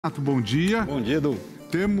Bom dia. Bom dia, Edu.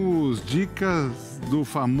 Temos dicas do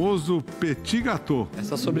famoso petit gateau.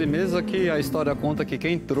 Essa sobremesa que a história conta que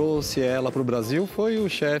quem trouxe ela para o Brasil foi o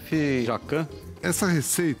chefe Jacan. Essa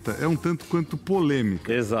receita é um tanto quanto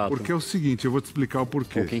polêmica. Exato. Porque é o seguinte, eu vou te explicar o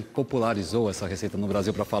porquê. Quem popularizou essa receita no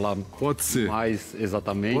Brasil, para falar Pode ser. mais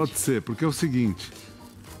exatamente. Pode ser, porque é o seguinte,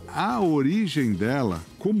 a origem dela,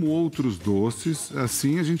 como outros doces,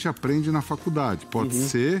 assim a gente aprende na faculdade. Pode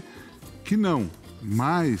ser que não.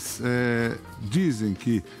 Mas dizem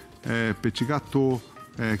que petit gâteau,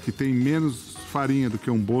 que tem menos farinha do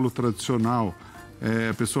que um bolo tradicional,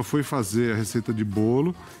 a pessoa foi fazer a receita de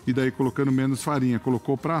bolo e daí colocando menos farinha,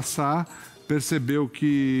 colocou para assar, percebeu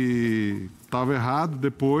que estava errado,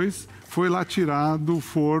 depois foi lá tirar do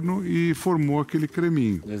forno e formou aquele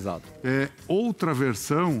creminho. Exato. Outra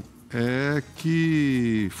versão é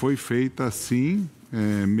que foi feita assim,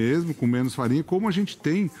 mesmo com menos farinha, como a gente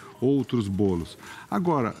tem outros bolos.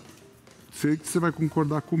 Agora, sei que você vai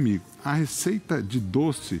concordar comigo, a receita de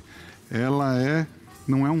doce, ela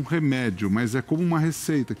não é um remédio, mas é como uma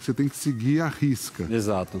receita que você tem que seguir à risca.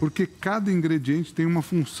 Exato. Porque cada ingrediente tem uma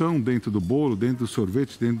função dentro do bolo, dentro do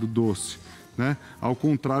sorvete, dentro do doce, né? Ao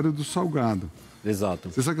contrário do salgado.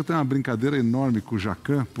 Exato. Você sabe que eu tenho uma brincadeira enorme com o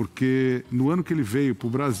Jacan, porque no ano que ele veio para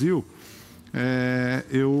o Brasil,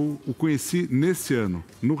 eu o conheci nesse ano,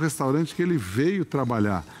 no restaurante que ele veio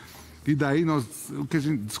trabalhar. E daí o que a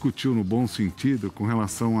gente discutiu no bom sentido com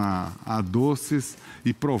relação a doces,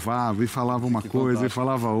 e provava, e falava uma coisa, e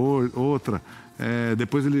falava outra.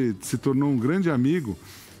 Depois ele se tornou um grande amigo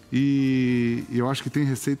e eu acho que tem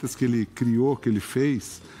receitas que ele criou, que ele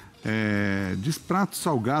fez, de pratos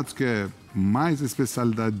salgados, que é mais a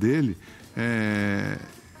especialidade dele,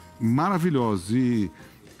 maravilhosos. E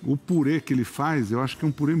o purê que ele faz, eu acho que é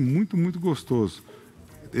um purê muito, muito gostoso.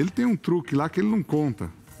 Ele tem um truque lá que ele não conta,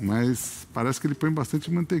 mas parece que ele põe bastante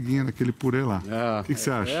manteiguinha naquele purê lá. O que você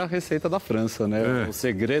acha? É a receita da França, né? O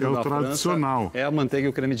segredo da tradicional. França é a manteiga e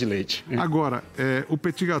o creme de leite. Agora, o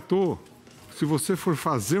petit gâteau, se você for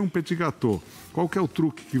fazer um petit gâteau, qual que é o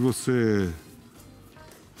truque que você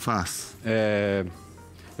faz?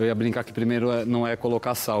 Eu ia brincar que primeiro não é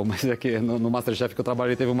colocar sal, mas é que no Masterchef que eu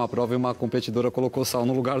trabalhei teve uma prova e uma competidora colocou sal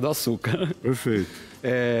no lugar do açúcar. Perfeito.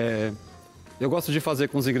 Eu gosto de fazer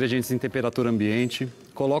com os ingredientes em temperatura ambiente,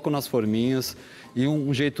 coloco nas forminhas e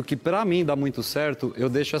um jeito que para mim dá muito certo, eu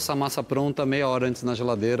deixo essa massa pronta meia hora antes na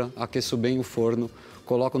geladeira, aqueço bem o forno,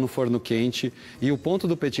 coloco no forno quente e o ponto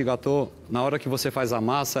do petit gâteau, na hora que você faz a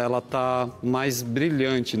massa, ela tá mais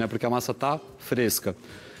brilhante, né? Porque a massa tá fresca.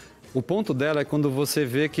 O ponto dela é quando você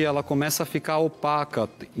vê que ela começa a ficar opaca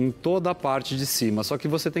em toda a parte de cima, só que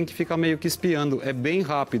você tem que ficar meio que espiando, é bem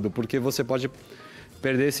rápido, porque você pode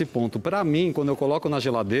perder esse ponto. Para mim, quando eu coloco na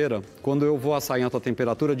geladeira, quando eu vou assar em alta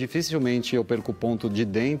temperatura, dificilmente eu perco o ponto de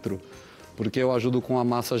dentro, porque eu ajudo com a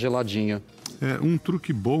massa geladinha. Um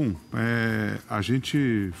truque bom, a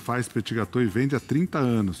gente faz petit gâteau e vende há 30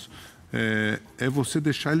 anos, é você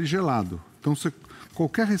deixar ele gelado. Então,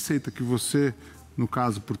 qualquer receita que você, no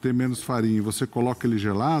caso, por ter menos farinha, você coloca ele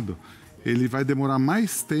gelado, ele vai demorar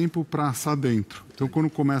mais tempo para assar dentro. Então, quando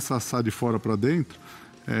começa a assar de fora para dentro,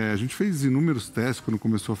 a gente fez inúmeros testes quando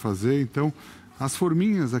começou a fazer, então as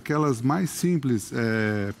forminhas, aquelas mais simples,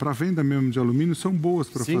 para venda mesmo de alumínio, são boas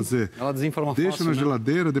para fazer. Ela desenforma fácil, deixa na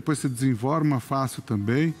geladeira, depois você desenforma fácil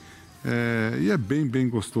também, e é bem, bem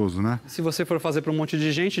gostoso, né? Se você for fazer para um monte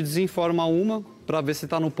de gente, desenforma uma para ver se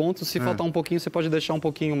está no ponto. Se faltar um pouquinho, você pode deixar um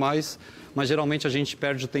pouquinho mais, mas geralmente a gente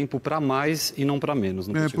perde o tempo para mais e não para menos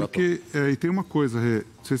no petit gâteau. E tem uma coisa, Rê,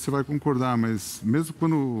 não sei se você vai concordar, mas mesmo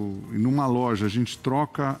quando numa loja a gente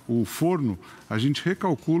troca o forno, a gente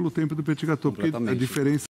recalcula o tempo do petit gâteau, porque a diferença